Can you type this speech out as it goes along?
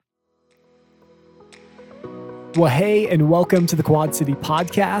Well, hey, and welcome to the Quad City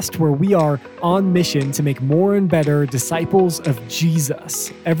Podcast, where we are on mission to make more and better disciples of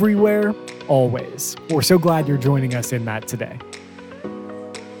Jesus everywhere, always. We're so glad you're joining us in that today.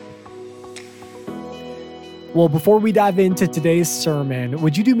 Well, before we dive into today's sermon,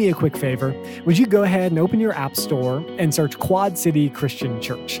 would you do me a quick favor? Would you go ahead and open your app store and search Quad City Christian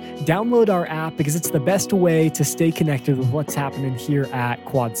Church? Download our app because it's the best way to stay connected with what's happening here at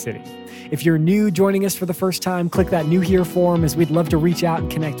Quad City. If you're new joining us for the first time, click that New Here form as we'd love to reach out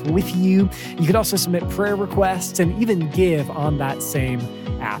and connect with you. You could also submit prayer requests and even give on that same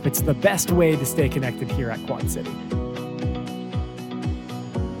app. It's the best way to stay connected here at Quad City.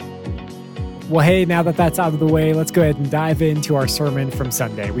 Well, hey, now that that's out of the way, let's go ahead and dive into our sermon from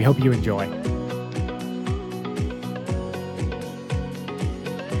Sunday. We hope you enjoy.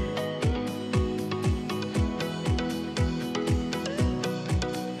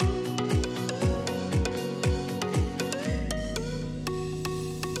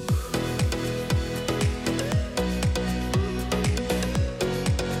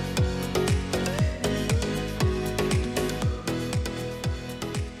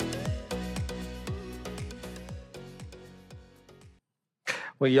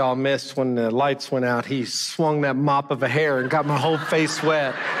 Well, y'all missed when the lights went out. He swung that mop of a hair and got my whole face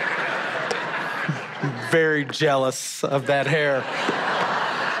wet. Very jealous of that hair.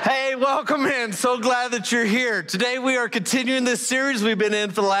 Hey, welcome in. So glad that you're here. Today we are continuing this series we've been in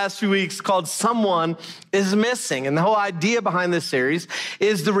for the last few weeks called Someone is Missing. And the whole idea behind this series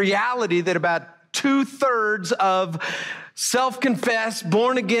is the reality that about 2/3 of self-confessed,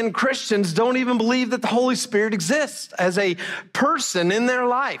 born-again Christians don't even believe that the Holy Spirit exists as a person in their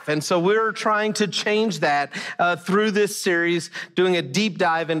life. And so we're trying to change that through this series, doing a deep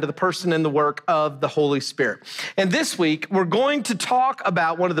dive into the person and the work of the Holy Spirit. And this week, we're going to talk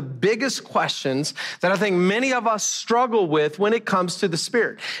about one of the biggest questions that I think many of us struggle with when it comes to the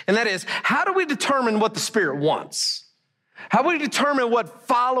Spirit. And that is, how do we determine what the Spirit wants? How do we determine what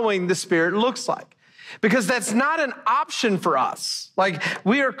following the Spirit looks like? Because that's not an option for us. Like,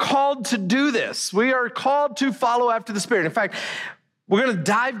 we are called to do this. We are called to follow after the Spirit. In fact, we're going to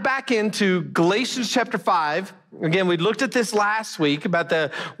dive back into Galatians chapter 5. Again, we looked at this last week about the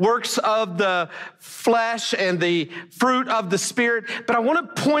works of the flesh and the fruit of the Spirit. But I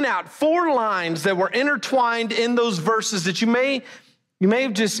want to point out 4 lines that were intertwined in those verses that you may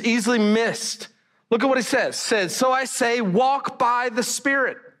have just easily missed. Look at what it says. It says, "So I say, walk by the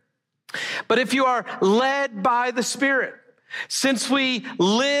Spirit. But if you are led by the Spirit, since we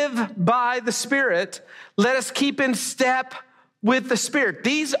live by the Spirit, let us keep in step with the Spirit."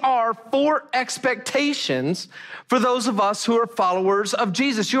 These are 4 expectations for those of us who are followers of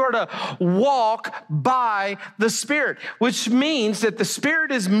Jesus. You are to walk by the Spirit, which means that the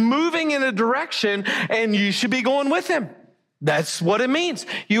Spirit is moving in a direction and you should be going with Him. That's what it means.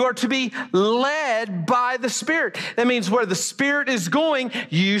 You are to be led by the Spirit. That means where the Spirit is going,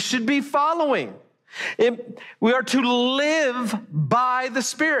 you should be following. We are to live by the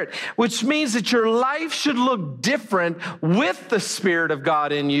Spirit, which means that your life should look different with the Spirit of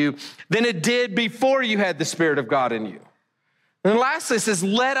God in you than it did before you had the Spirit of God in you. And lastly, it says,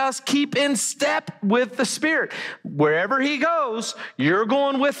 let us keep in step with the Spirit. Wherever He goes, you're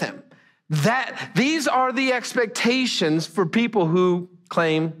going with Him. These are the expectations for people who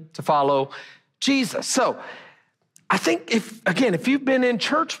claim to follow Jesus. So I think if you've been in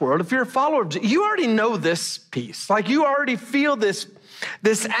church world, if you're a follower of Jesus, you already know this piece. Like, you already feel this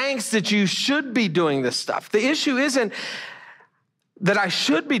angst that you should be doing this stuff. The issue isn't that I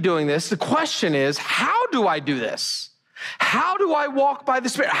should be doing this. The question is, how do I do this? How do I walk by the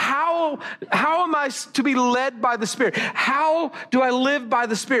Spirit? How am I to be led by the Spirit? How do I live by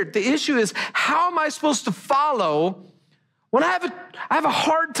the Spirit? The issue is, how am I supposed to follow when I have a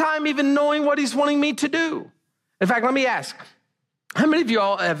hard time even knowing what He's wanting me to do? In fact, let me ask, how many of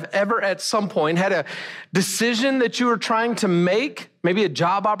y'all have ever at some point had a decision that you were trying to make? Maybe a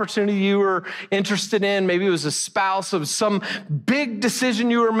job opportunity you were interested in. Maybe it was a spouse. It was some big decision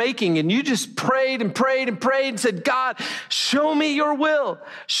you were making. And you just prayed and prayed and prayed and said, God, show me your will.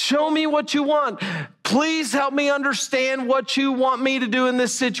 Show me what you want. Please help me understand what you want me to do in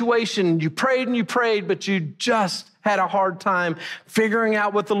this situation. You prayed, but you just had a hard time figuring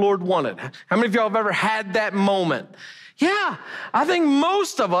out what the Lord wanted. How many of y'all have ever had that moment? Yeah, I think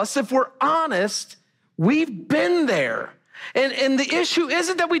most of us, if we're honest, we've been there. And the issue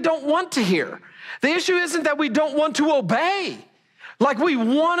isn't that we don't want to hear. The issue isn't that we don't want to obey. Like, we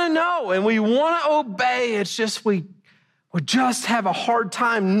want to know and we want to obey. It's just we just have a hard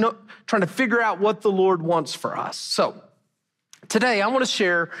time trying to figure out what the Lord wants for us. So today I want to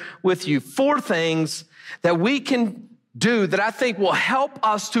share with you 4 things that we can do that I think will help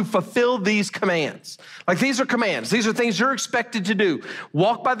us to fulfill these commands. Like, these are commands. These are things you're expected to do.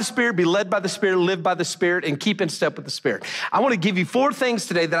 Walk by the Spirit, be led by the Spirit, live by the Spirit, and keep in step with the Spirit. I want to give you 4 things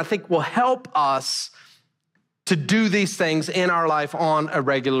today that I think will help us to do these things in our life on a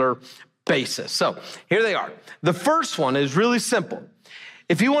regular basis. So here they are. The first one is really simple.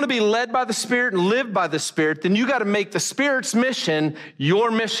 If you want to be led by the Spirit and live by the Spirit, then you got to make the Spirit's mission your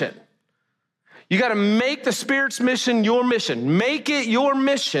mission. You got to make the Spirit's mission your mission. Make it your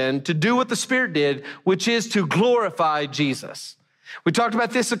mission to do what the Spirit did, which is to glorify Jesus. We talked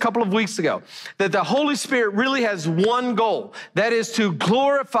about this a couple of weeks ago, that the Holy Spirit really has one goal. That is to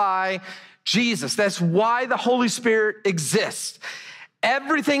glorify Jesus. That's why the Holy Spirit exists.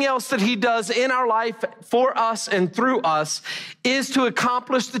 Everything else that he does in our life for us and through us is to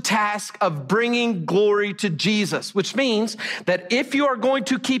accomplish the task of bringing glory to Jesus, which means that if you are going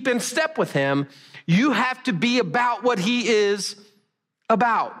to keep in step with him, you have to be about what he is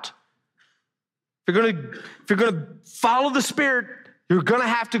about. If you're going to follow the Spirit, you're going to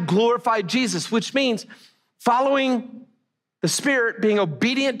have to glorify Jesus, which means following the Spirit, being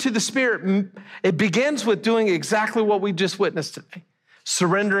obedient to the Spirit, it begins with doing exactly what we just witnessed today.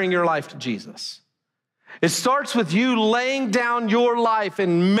 Surrendering your life to Jesus. It starts with you laying down your life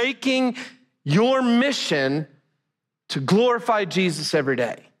and making your mission to glorify Jesus every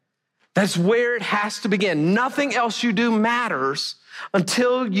day. That's where it has to begin. Nothing else you do matters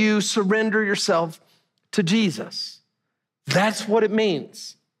until you surrender yourself to Jesus. That's what it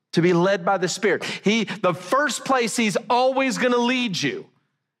means to be led by the Spirit. The first place he's always going to lead you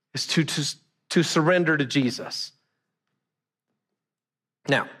is to surrender to Jesus.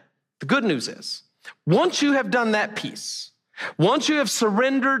 Now, the good news is, once you have done that piece, once you have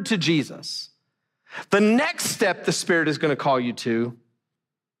surrendered to Jesus, the next step the Spirit is going to call you to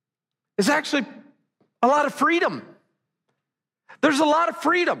is actually a lot of freedom. There's a lot of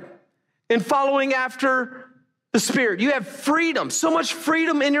freedom in following after the Spirit. You have freedom, so much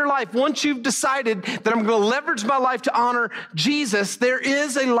freedom in your life. Once you've decided that I'm going to leverage my life to honor Jesus, there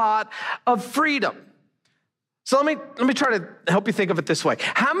is a lot of freedom. So let me try to help you think of it this way.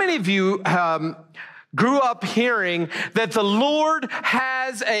 How many of you grew up hearing that the Lord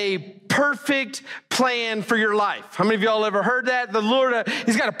has a perfect plan for your life? How many of y'all ever heard that? The Lord,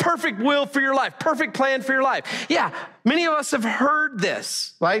 he's got a perfect will for your life, perfect plan for your life. Yeah, many of us have heard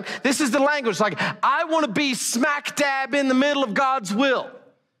this, right? This is the language, like, I want to be smack dab in the middle of God's will.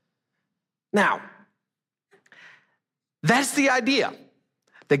 Now, that's the idea,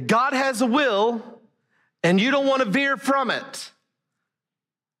 that God has a will and you don't want to veer from it.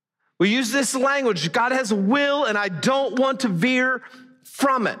 We use this language, God has a will and I don't want to veer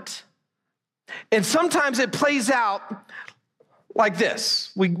from it. And sometimes it plays out like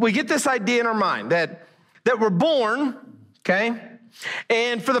this. We get this idea in our mind that we're born, okay?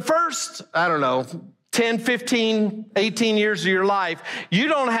 And for the first, 10, 15, 18 years of your life, you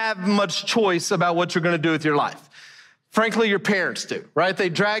don't have much choice about what you're going to do with your life. Frankly, your parents do, right? They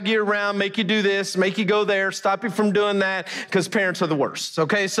drag you around, make you do this, make you go there, stop you from doing that, because parents are the worst,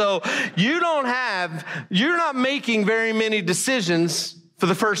 okay? So you're not making very many decisions for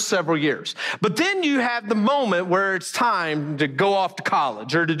the first several years. But then you have the moment where it's time to go off to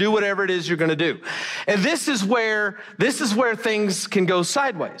college or to do whatever it is you're going to do. And this is where things can go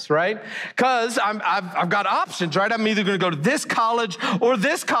sideways, right? Because I've got options, right? I'm either going to go to this college or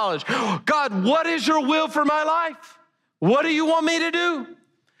this college. God, what is your will for my life? What do you want me to do?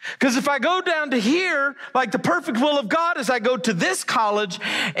 Because if I go down to here, like the perfect will of God is I go to this college,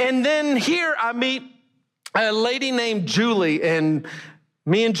 and then here I meet a lady named Julie, and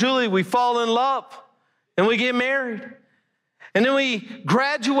me and Julie, we fall in love, and we get married. And then we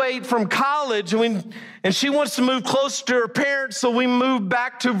graduate from college, and she wants to move closer to her parents, so we move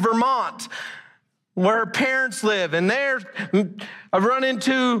back to Vermont, where her parents live. And there, I run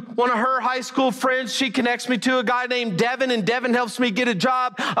into one of her high school friends. She connects me to a guy named Devin, and Devin helps me get a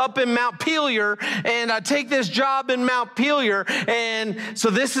job up in Montpelier. And I take this job in Montpelier. And so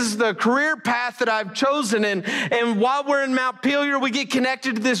this is the career path that I've chosen. And while we're in Montpelier, we get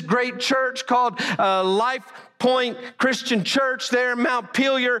connected to this great church called Life Point Christian Church there in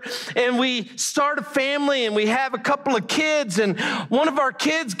Montpelier, and we start a family, and we have a couple of kids, and one of our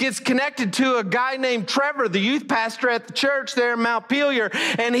kids gets connected to a guy named Trevor, the youth pastor at the church there in Montpelier,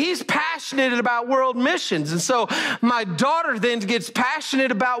 and he's passionate about world missions. And so my daughter then gets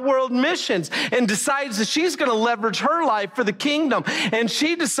passionate about world missions and decides that she's going to leverage her life for the kingdom, and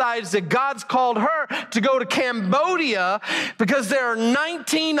she decides that God's called her to go to Cambodia because there are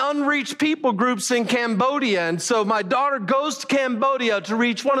 19 unreached people groups in Cambodia. And so my daughter goes to Cambodia to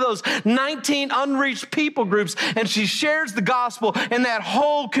reach one of those 19 unreached people groups, and she shares the gospel, and that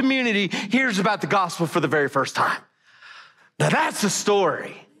whole community hears about the gospel for the very first time. Now that's a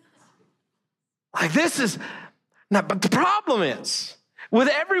story. Like this is, now, but the problem is, with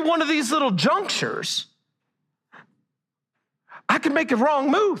every one of these little junctures, I could make a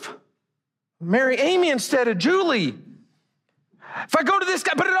wrong move. Marry Amy instead of Julie. If I go to this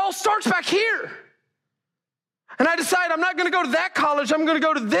guy, but it all starts back here. And I decide I'm not going to go to that college, I'm going to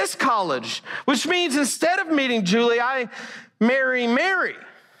go to this college, which means instead of meeting Julie, I marry Mary.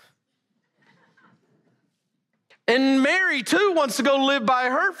 And Mary, too, wants to go live by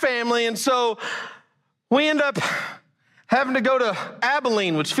her family, and so we end up having to go to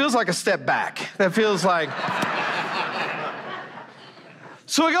Abilene, which feels like a step back. That feels like...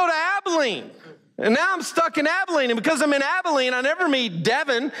 So we go to Abilene, and now I'm stuck in Abilene, and because I'm in Abilene, I never meet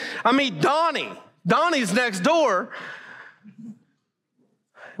Devin, I meet Donnie. Donnie's next door.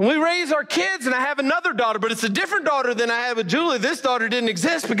 And we raise our kids, and I have another daughter, but it's a different daughter than I have with Julie. This daughter didn't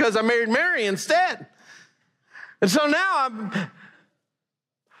exist because I married Mary instead. And so now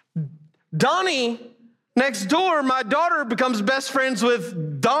Donnie next door, my daughter becomes best friends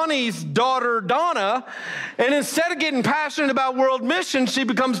with Donnie's daughter, Donna. And instead of getting passionate about world mission, she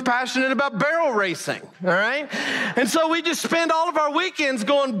becomes passionate about barrel racing, all right? And so we just spend all of our weekends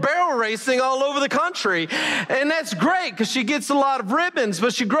going barrel racing all over the country. And that's great because she gets a lot of ribbons,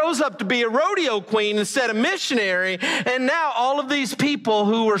 but she grows up to be a rodeo queen instead of missionary. And now all of these people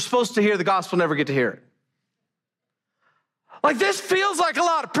who were supposed to hear the gospel never get to hear it. Like this feels like a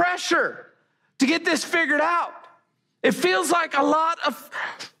lot of pressure to get this figured out. It feels like a lot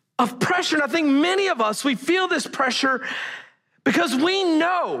of pressure. And I think many of us, we feel this pressure because we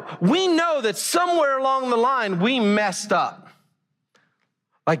know that somewhere along the line we messed up.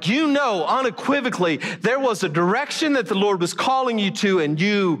 Like unequivocally, there was a direction that the Lord was calling you to and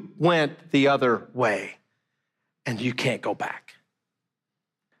you went the other way and you can't go back.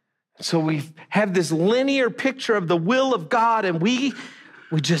 So we have this linear picture of the will of God and we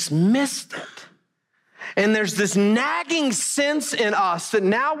just missed it. And there's this nagging sense in us that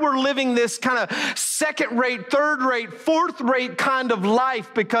now we're living this kind of second-rate, third-rate, fourth-rate kind of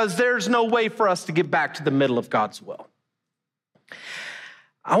life because there's no way for us to get back to the middle of God's will.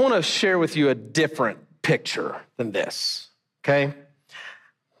 I want to share with you a different picture than this, okay? I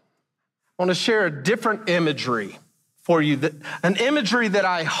want to share a different imagery for you, an imagery that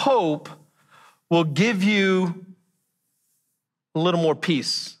I hope will give you a little more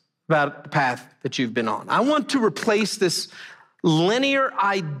peace about the path that you've been on. I want to replace this linear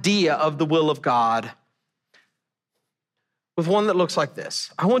idea of the will of God with one that looks like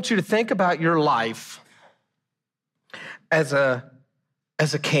this. I want you to think about your life as a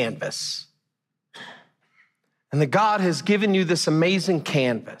canvas. And that God has given you this amazing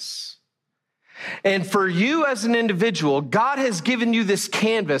canvas. And for you as an individual, God has given you this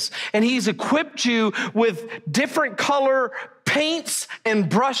canvas and he's equipped you with different color paints and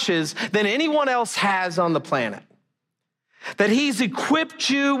brushes than anyone else has on the planet. That he's equipped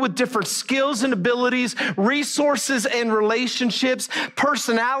you with different skills and abilities, resources and relationships,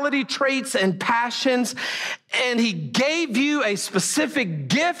 personality traits and passions. And he gave you a specific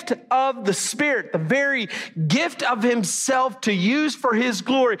gift of the Spirit, the very gift of himself to use for his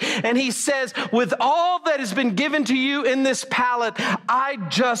glory. And he says, with all that has been given to you in this palette, I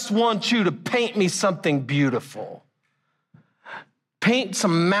just want you to paint me something beautiful. Paint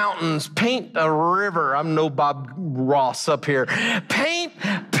some mountains, paint a river. I'm no Bob Ross up here.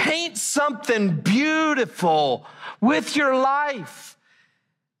 Paint something beautiful with your life.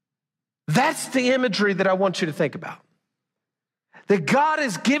 That's the imagery that I want you to think about. That God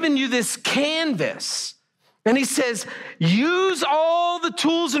has given you this canvas, and he says, use all the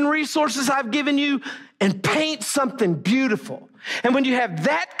tools and resources I've given you and paint something beautiful. And when you have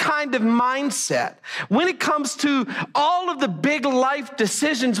that kind of mindset, when it comes to all of the big life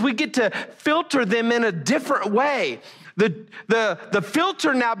decisions, we get to filter them in a different way. The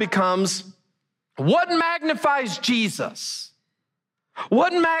filter now becomes, what magnifies Jesus?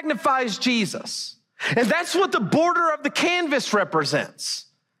 What magnifies Jesus? And that's what the border of the canvas represents.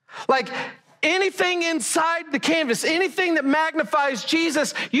 Like anything inside the canvas, anything that magnifies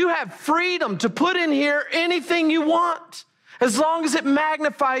Jesus, you have freedom to put in here anything you want, as long as it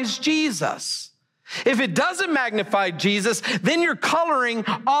magnifies Jesus. If it doesn't magnify Jesus, then you're coloring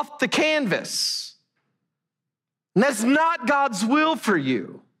off the canvas. And that's not God's will for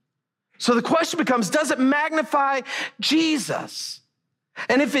you. So the question becomes, does it magnify Jesus?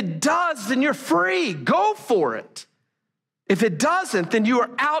 And if it does, then you're free. Go for it. If it doesn't, then you are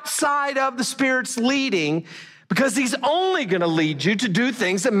outside of the Spirit's leading, because he's only going to lead you to do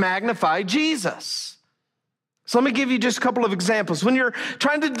things that magnify Jesus. So let me give you just a couple of examples. When you're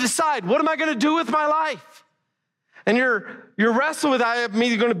trying to decide, what am I going to do with my life? And you're wrestling with, I'm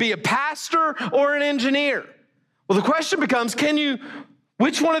either going to be a pastor or an engineer. Well, the question becomes,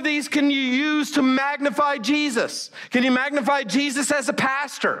 which one of these can you use to magnify Jesus? Can you magnify Jesus as a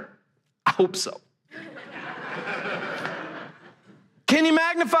pastor? I hope so. Can you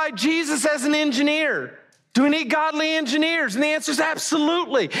magnify Jesus as an engineer? Do we need godly engineers? And the answer is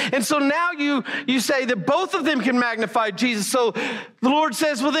absolutely. And so now you say that both of them can magnify Jesus. So the Lord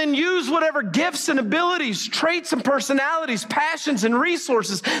says, well, then use whatever gifts and abilities, traits and personalities, passions and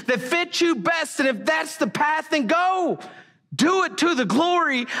resources that fit you best. And if that's the path, then go. Do it to the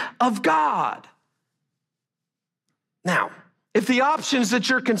glory of God. Now, if the options that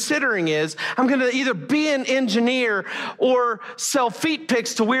you're considering is, I'm going to either be an engineer or sell feet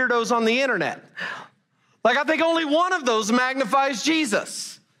pics to weirdos on the internet. Like, I think only one of those magnifies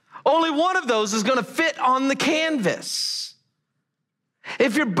Jesus. Only one of those is going to fit on the canvas.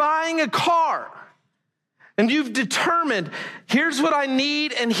 If you're buying a car and you've determined, here's what I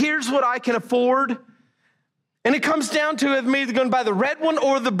need and here's what I can afford, and it comes down to I'm either going to buy the red one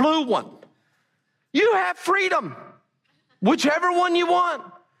or the blue one, you have freedom, whichever one you want.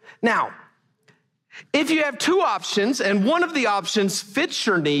 Now, if you have two options and one of the options fits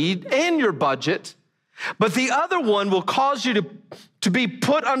your need and your budget, but the other one will cause you to be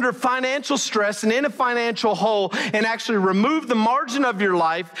put under financial stress and in a financial hole and actually remove the margin of your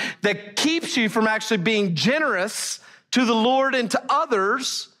life that keeps you from actually being generous to the Lord and to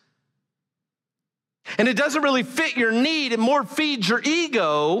others, and it doesn't really fit your need and more feeds your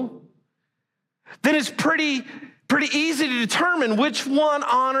ego, then it's pretty easy to determine which one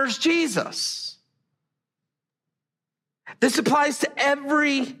honors Jesus. This applies to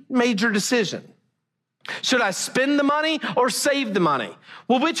every major decision. Should I spend the money or save the money?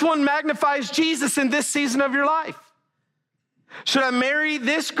 Well, which one magnifies Jesus in this season of your life? Should I marry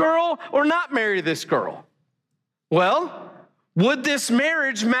this girl or not marry this girl? Well, would this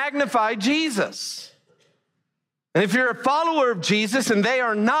marriage magnify Jesus? And if you're a follower of Jesus and they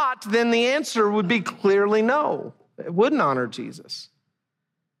are not, then the answer would be clearly no. It wouldn't honor Jesus.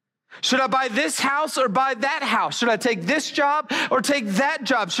 Should I buy this house or buy that house? Should I take this job or take that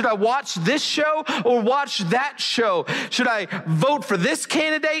job? Should I watch this show or watch that show? Should I vote for this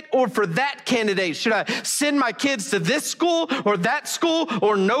candidate or for that candidate? Should I send my kids to this school or that school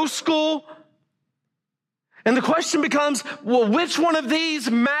or no school? And the question becomes, well, which one of these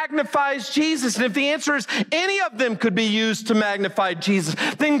magnifies Jesus? And if the answer is any of them could be used to magnify Jesus,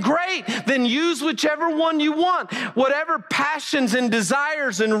 then great. Then use whichever one you want. Whatever passions and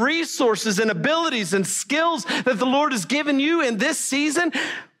desires and resources and abilities and skills that the Lord has given you in this season,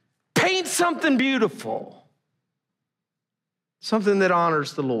 paint something beautiful. Something that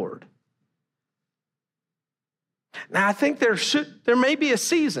honors the Lord. Now, I think there may be a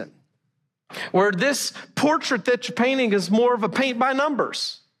season where this portrait that you're painting is more of a paint by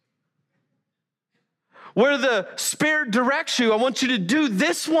numbers. Where the Spirit directs you, I want you to do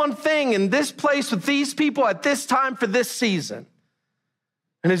this one thing in this place with these people at this time for this season.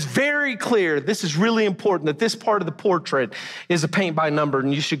 And it's very clear, this is really important, that this part of the portrait is a paint by number,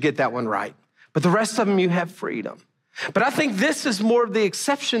 and you should get that one right. But the rest of them, you have freedom. But I think this is more of the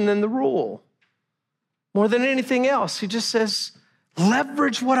exception than the rule. More than anything else, he just says,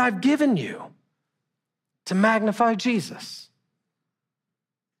 leverage what I've given you to magnify Jesus.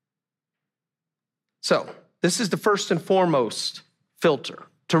 So, this is the first and foremost filter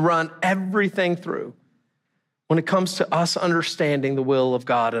to run everything through when it comes to us understanding the will of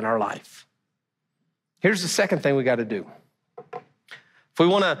God in our life. Here's the second thing we got to do. If we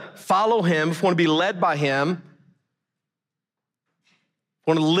want to follow him, if we want to be led by him, if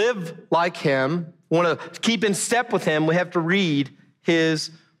we want to live like him, we want to keep in step with him, we have to read his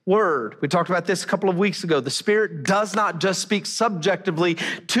word. We talked about this a couple of weeks ago. The Spirit does not just speak subjectively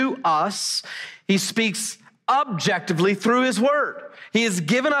to us. He speaks objectively through his word. He has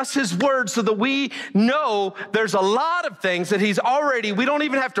given us his word so that we know there's a lot of things that we don't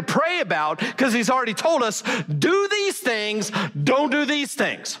even have to pray about because he's already told us, do these things, don't do these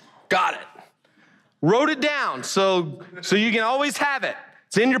things. Got it. Wrote it down so you can always have it.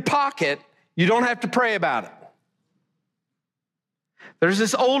 It's in your pocket. You don't have to pray about it. There's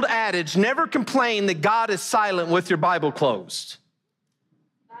this old adage, never complain that God is silent with your Bible closed.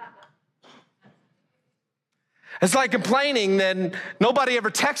 It's like complaining that nobody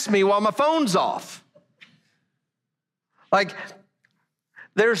ever texts me while my phone's off. Like,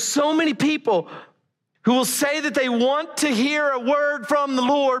 There are so many people who will say that they want to hear a word from the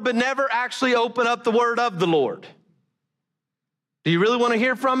Lord, but never actually open up the word of the Lord. Do you really want to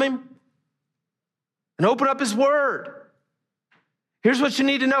hear from him? And open up his word. Here's what you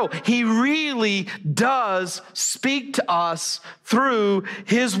need to know. He really does speak to us through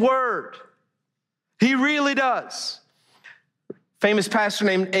his word. He really does. Famous pastor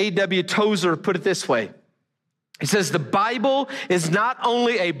named A.W. Tozer put it this way. He says, the Bible is not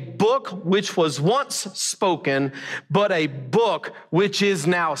only a book which was once spoken, but a book which is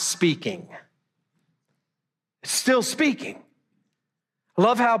now speaking. It's still speaking. I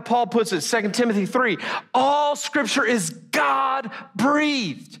love how Paul puts it, 2 Timothy 3. All scripture is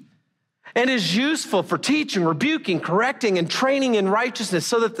God-breathed and is useful for teaching, rebuking, correcting, and training in righteousness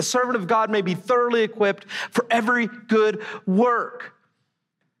so that the servant of God may be thoroughly equipped for every good work.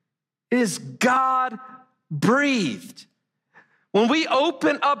 It is God-breathed. When we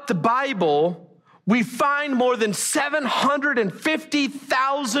open up the Bible, we find more than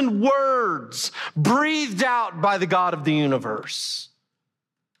 750,000 words breathed out by the God of the universe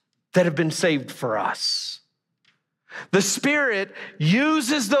that have been saved for us. The Spirit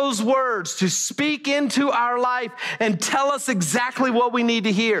uses those words to speak into our life and tell us exactly what we need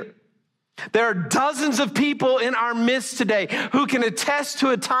to hear. There are dozens of people in our midst today who can attest to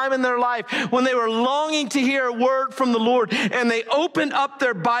a time in their life when they were longing to hear a word from the Lord, and they opened up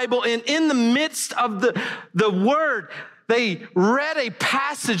their Bible, and in the midst of the word, they read a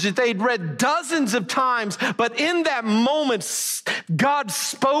passage that they'd read dozens of times, but in that moment, God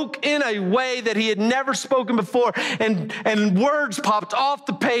spoke in a way that he had never spoken before, and words popped off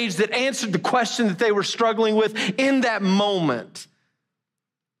the page that answered the question that they were struggling with in that moment.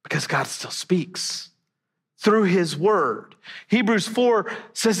 Because God still speaks through his word. Hebrews 4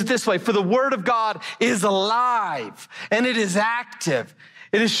 says it this way, for the word of God is alive and it is active.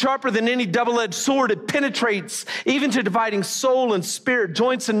 It is sharper than any double-edged sword. It penetrates even to dividing soul and spirit,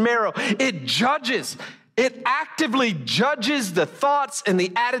 joints and marrow. It actively judges the thoughts and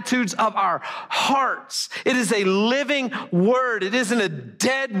the attitudes of our hearts. It is a living word. It isn't a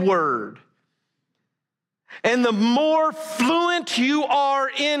dead word. And the more fluent you are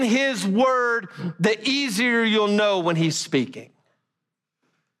in his word, the easier you'll know when he's speaking.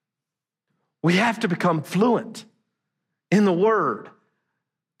 We have to become fluent in the word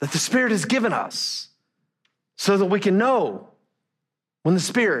that the Spirit has given us so that we can know when the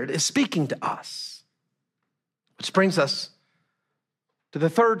Spirit is speaking to us. Which brings us to the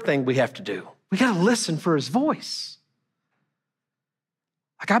third thing we have to do. We got to listen for his voice.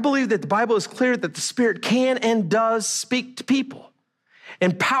 I believe that the Bible is clear that the Spirit can and does speak to people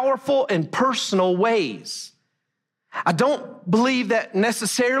in powerful and personal ways. I don't believe that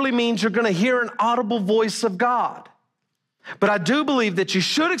necessarily means you're going to hear an audible voice of God. But I do believe that you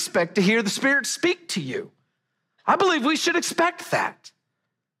should expect to hear the Spirit speak to you. I believe we should expect that.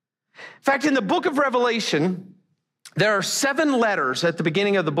 In fact, in the book of Revelation, there are 7 letters at the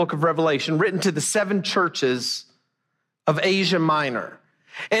beginning of the book of Revelation written to the 7 churches of Asia Minor.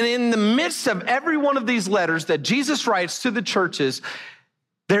 And in the midst of every one of these letters that Jesus writes to the churches,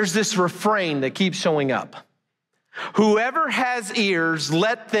 there's this refrain that keeps showing up. Whoever has ears,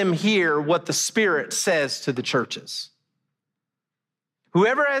 let them hear what the Spirit says to the churches.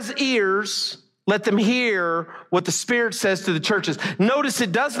 Whoever has ears, let them hear what the Spirit says to the churches. Notice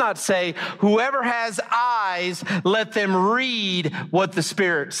it does not say, whoever has eyes, let them read what the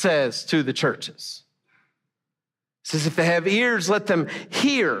Spirit says to the churches. It says, if they have ears, let them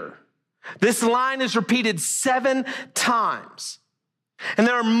hear. This line is repeated 7 times. And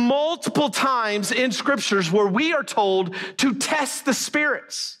there are multiple times in scriptures where we are told to test the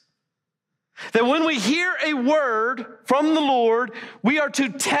spirits. That when we hear a word from the Lord, we are to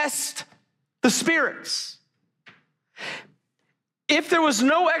test the spirits. If there was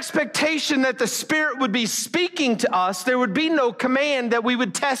no expectation that the Spirit would be speaking to us, there would be no command that we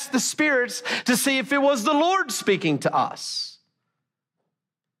would test the spirits to see if it was the Lord speaking to us.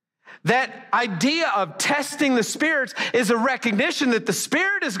 That idea of testing the spirits is a recognition that the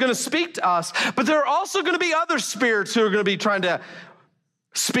Spirit is going to speak to us, but there are also going to be other spirits who are going to be trying to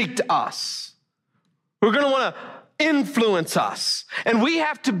speak to us, who are going to want to influence us. And we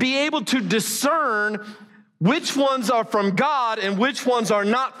have to be able to discern which ones are from God and which ones are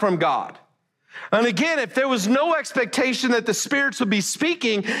not from God. And again, if there was no expectation that the spirits would be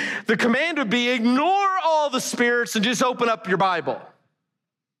speaking, the command would be ignore all the spirits and just open up your Bible.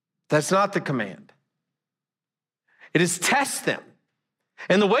 That's not the command. It is test them.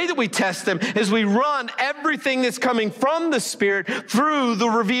 And the way that we test them is we run everything that's coming from the Spirit through the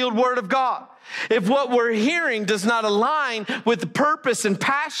revealed Word of God. If what we're hearing does not align with the purpose and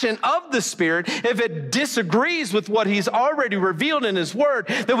passion of the Spirit, if it disagrees with what He's already revealed in His Word,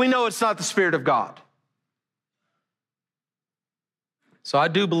 then we know it's not the Spirit of God. So I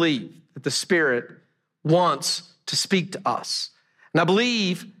do believe that the Spirit wants to speak to us. And I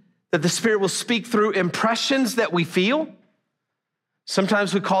believe that the Spirit will speak through impressions that we feel.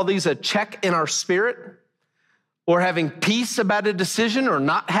 Sometimes we call these a check in our spirit, or having peace about a decision or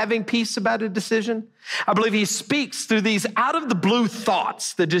not having peace about a decision. I believe He speaks through these out of the blue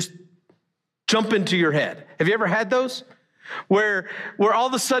thoughts that just jump into your head. Have you ever had those? Where all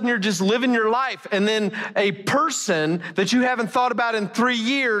of a sudden you're just living your life, and then a person that you haven't thought about in 3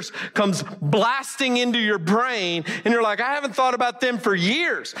 years comes blasting into your brain, and you're like, I haven't thought about them for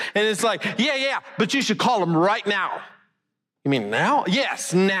years. And it's like, yeah, but you should call them right now. You mean now?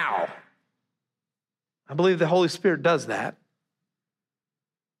 Yes, now. I believe the Holy Spirit does that.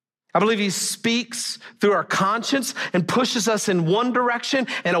 I believe He speaks through our conscience and pushes us in one direction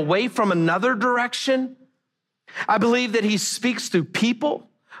and away from another direction. I believe that He speaks through people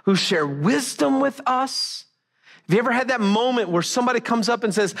who share wisdom with us. Have you ever had that moment where somebody comes up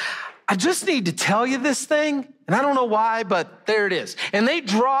and says, I just need to tell you this thing, and I don't know why, but there it is. And they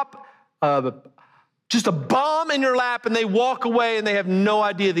drop just a bomb in your lap, and they walk away, and they have no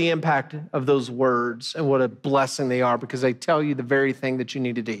idea the impact of those words and what a blessing they are, because they tell you the very thing that you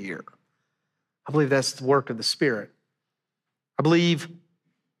needed to hear. I believe that's the work of the Spirit. I believe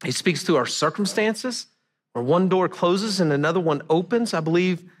He speaks through our circumstances, where one door closes and another one opens. I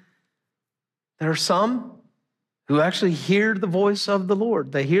believe there are some who actually hear the voice of the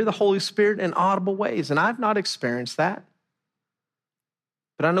Lord. They hear the Holy Spirit in audible ways, and I've not experienced that.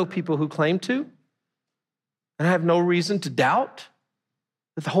 But I know people who claim to. And I have no reason to doubt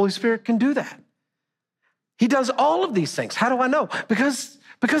that the Holy Spirit can do that. He does all of these things. How do I know? Because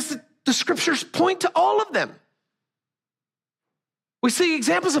the scriptures point to all of them. We see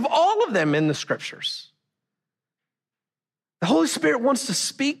examples of all of them in the scriptures. The Holy Spirit wants to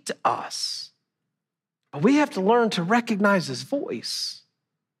speak to us, but we have to learn to recognize His voice.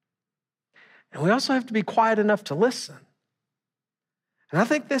 And we also have to be quiet enough to listen. And I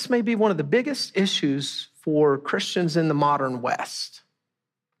think this may be one of the biggest issues for Christians in the modern West,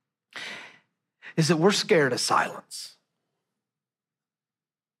 is that we're scared of silence.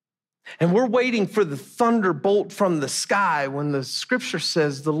 And we're waiting for the thunderbolt from the sky when the scripture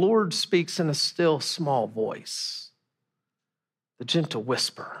says the Lord speaks in a still small voice, the gentle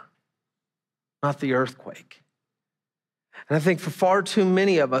whisper, not the earthquake. And I think for far too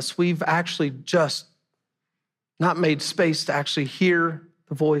many of us, we've actually just not made space to actually hear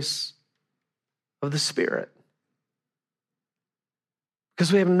the voice of the Spirit,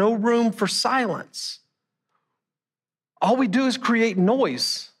 because we have no room for silence. All we do is create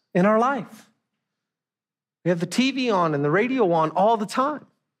noise in our life. We have the TV on and the radio on all the time.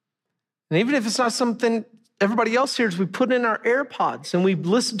 And even if it's not something everybody else hears, we put in our AirPods and we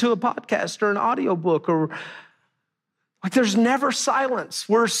listen to a podcast or an audiobook, or like there's never silence.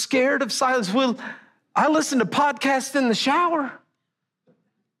 We're scared of silence. I listen to podcasts in the shower.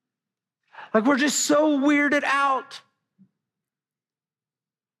 Like we're just so weirded out.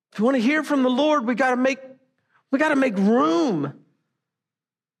 If you want to hear from the Lord, we got to make room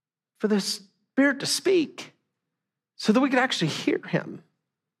for the Spirit to speak so that we can actually hear Him.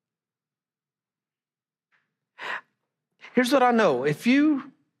 Here's what I know. If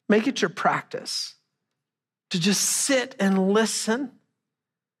you make it your practice to just sit and listen,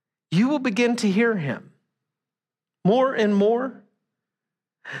 you will begin to hear Him more and more.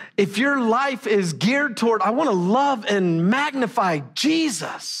 If your life is geared toward, I want to love and magnify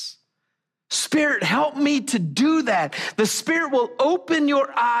Jesus, Spirit, help me to do that. The Spirit will open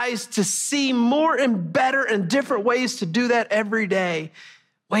your eyes to see more and better and different ways to do that every day,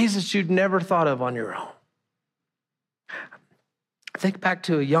 ways that you'd never thought of on your own. Think back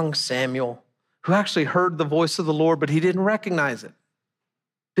to a young Samuel who actually heard the voice of the Lord, but he didn't recognize it,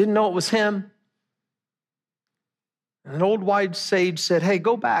 didn't know it was Him. And an old wise sage said, hey,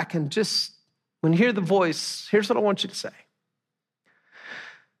 go back and just, when you hear the voice, here's what I want you to say.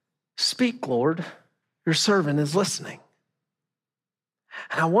 Speak, Lord, your servant is listening.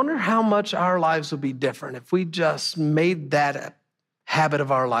 And I wonder how much our lives would be different if we just made that a habit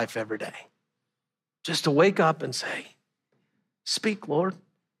of our life every day. Just to wake up and say, speak, Lord,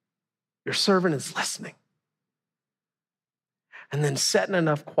 your servant is listening. And then set in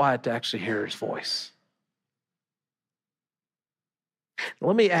enough quiet to actually hear His voice.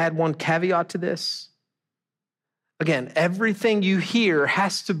 Let me add one caveat to this. Again, everything you hear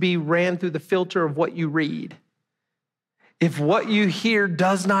has to be ran through the filter of what you read. If what you hear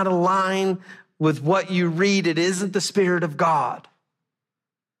does not align with what you read, it isn't the Spirit of God.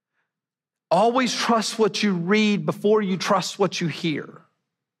 Always trust what you read before you trust what you hear,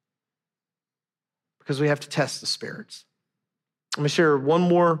 because we have to test the spirits. Let me share one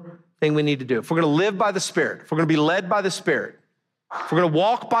more thing we need to do. If we're going to live by the Spirit, if we're going to be led by the Spirit, if we're going to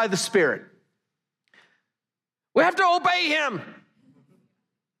walk by the Spirit, we have to obey him.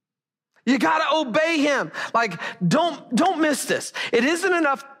 You got to obey him. Like, don't miss this. It isn't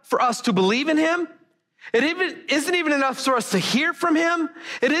enough for us to believe in him. It isn't even enough for us to hear from him.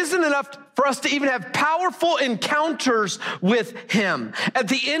 It isn't enough for us to even have powerful encounters with him. At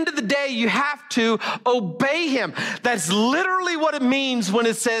the end of the day, you have to obey him. That's literally what it means when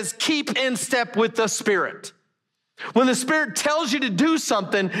it says keep in step with the Spirit. When the Spirit tells you to do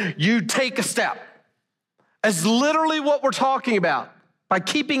something, you take a step. That's literally what we're talking about by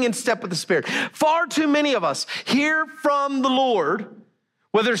keeping in step with the Spirit. Far too many of us hear from the Lord,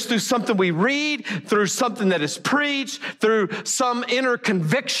 whether it's through something we read, through something that is preached, through some inner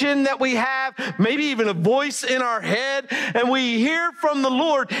conviction that we have, maybe even a voice in our head, and we hear from the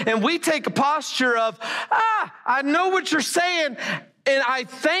Lord and we take a posture of, I know what you're saying, and I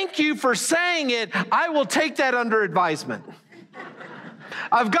thank you for saying it. I will take that under advisement.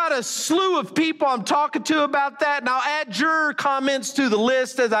 I've got a slew of people I'm talking to about that, and I'll add your comments to the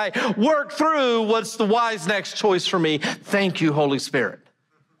list as I work through what's the wise next choice for me. Thank you, Holy Spirit.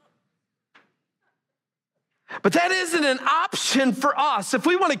 But that isn't an option for us. If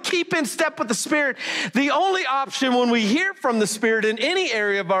we want to keep in step with the Spirit, the only option when we hear from the Spirit in any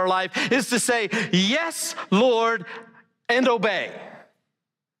area of our life is to say, yes, Lord, and obey.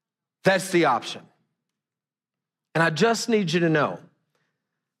 That's the option. And I just need you to know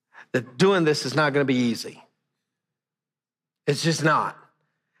that doing this is not going to be easy. It's just not.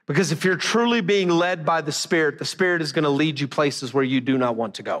 Because if you're truly being led by the Spirit is going to lead you places where you do not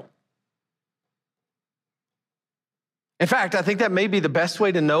want to go. In fact, I think that may be the best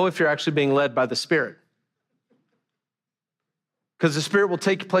way to know if you're actually being led by the Spirit. Because the Spirit will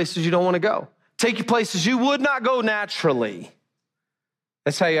take you places you don't want to go. Take you places you would not go naturally.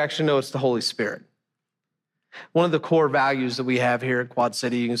 That's how you actually know it's the Holy Spirit. One of the core values that we have here at Quad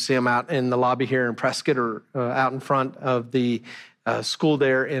City, you can see them out in the lobby here in Prescott or out in front of the school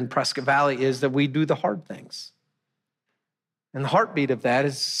there in Prescott Valley, is that we do the hard things. And the heartbeat of that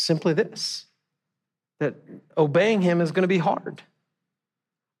is simply this, that obeying him is going to be hard.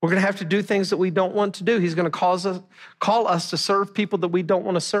 We're going to have to do things that we don't want to do. He's going to call us to serve people that we don't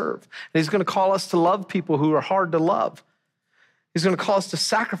want to serve. And he's going to call us to love people who are hard to love. He's going to call us to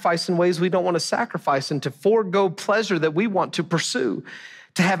sacrifice in ways we don't want to sacrifice and to forego pleasure that we want to pursue,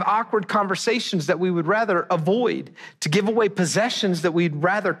 to have awkward conversations that we would rather avoid, to give away possessions that we'd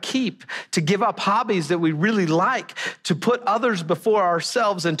rather keep, to give up hobbies that we really like, to put others before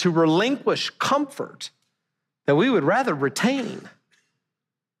ourselves, and to relinquish comfort that we would rather retain.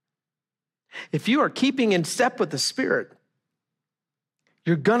 If you are keeping in step with the Spirit,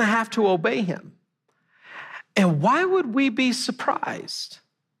 you're going to have to obey him. And why would we be surprised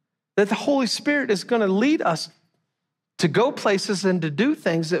that the Holy Spirit is going to lead us to go places and to do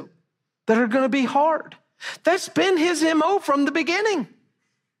things that are going to be hard? That's been his MO from the beginning.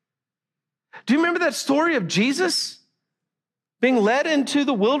 Do you remember that story of Jesus being led into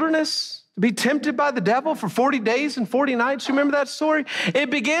the wilderness to be tempted by the devil for 40 days and 40 nights? You remember that story? It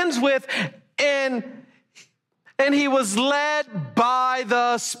begins with, and he was led by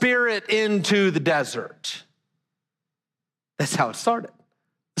the Spirit into the desert. That's how it started.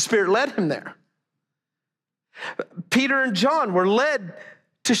 The Spirit led him there. Peter and John were led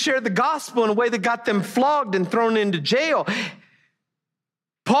to share the gospel in a way that got them flogged and thrown into jail.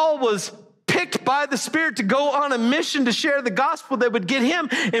 Paul was picked by the Spirit to go on a mission to share the gospel that would get him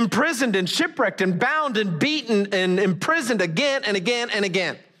imprisoned and shipwrecked and bound and beaten and imprisoned again and again and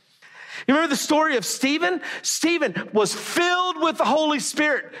again. You remember the story of Stephen? Stephen was filled with the Holy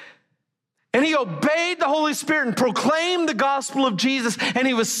Spirit. And he obeyed the Holy Spirit and proclaimed the gospel of Jesus. And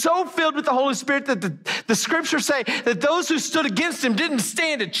he was so filled with the Holy Spirit that the scriptures say that those who stood against him didn't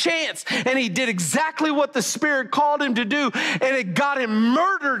stand a chance. And he did exactly what the Spirit called him to do. And it got him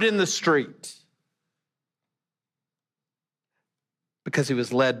murdered in the street. Because he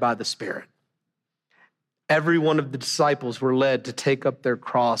was led by the Spirit. Every one of the disciples were led to take up their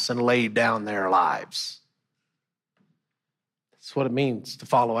cross and lay down their lives. That's what it means to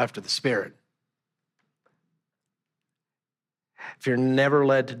follow after the Spirit. If you're never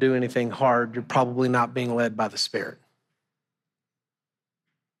led to do anything hard, you're probably not being led by the Spirit.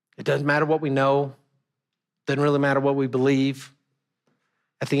 It doesn't matter what we know. Doesn't really matter what we believe.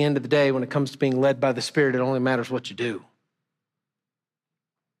 At the end of the day, when it comes to being led by the Spirit, it only matters what you do.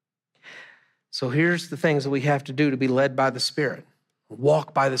 So here's the things that we have to do to be led by the Spirit.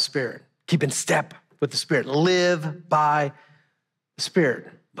 Walk by the Spirit. Keep in step with the Spirit. Live by the Spirit.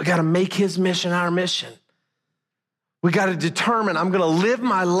 We got to make his mission our mission. We got to determine, I'm going to live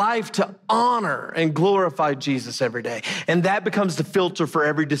my life to honor and glorify Jesus every day. And that becomes the filter for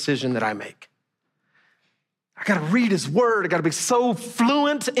every decision that I make. I got to read his word. I got to be so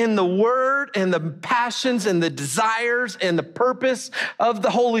fluent in the word and the passions and the desires and the purpose of the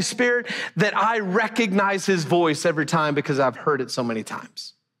Holy Spirit that I recognize his voice every time because I've heard it so many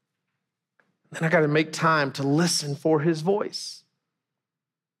times. Then I got to make time to listen for his voice.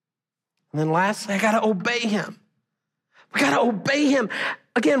 And then lastly, I got to obey him. We got to obey him.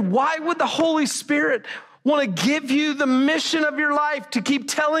 Again, why would the Holy Spirit want to give you the mission of your life, to keep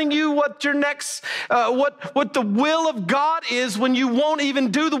telling you what your next, what the will of God is when you won't even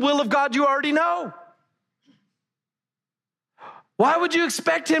do the will of God you already know? Why would you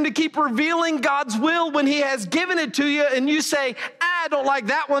expect him to keep revealing God's will when he has given it to you and you say, I don't like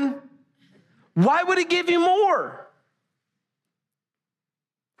that one? Why would he give you more?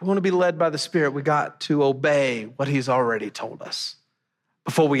 If we want to be led by the Spirit, we got to obey what he's already told us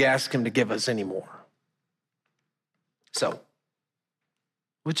before we ask him to give us any more. So,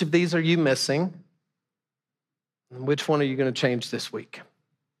 which of these are you missing? And which one are you going to change this week?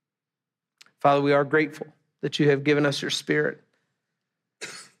 Father, we are grateful that you have given us your Spirit,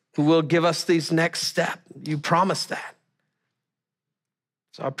 who will give us these next steps. You promised that.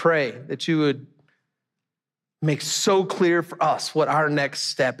 So I pray that you would make so clear for us what our next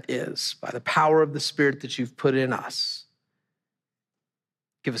step is by the power of the Spirit that you've put in us.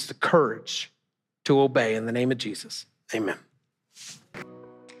 Give us the courage to obey in the name of Jesus. Amen.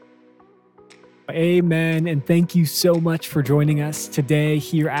 Amen. And thank you so much for joining us today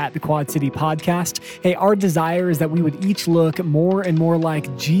here at the Quad City Podcast. Hey, our desire is that we would each look more and more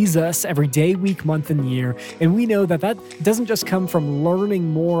like Jesus every day, week, month, and year. And we know that that doesn't just come from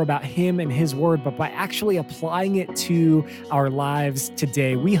learning more about him and his word, but by actually applying it to our lives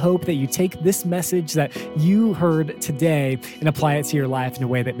today. We hope that you take this message that you heard today and apply it to your life in a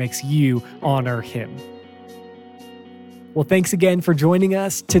way that makes you honor him. Well, thanks again for joining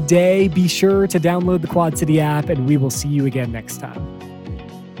us today. Be sure to download the Quad City app, and we will see you again next time.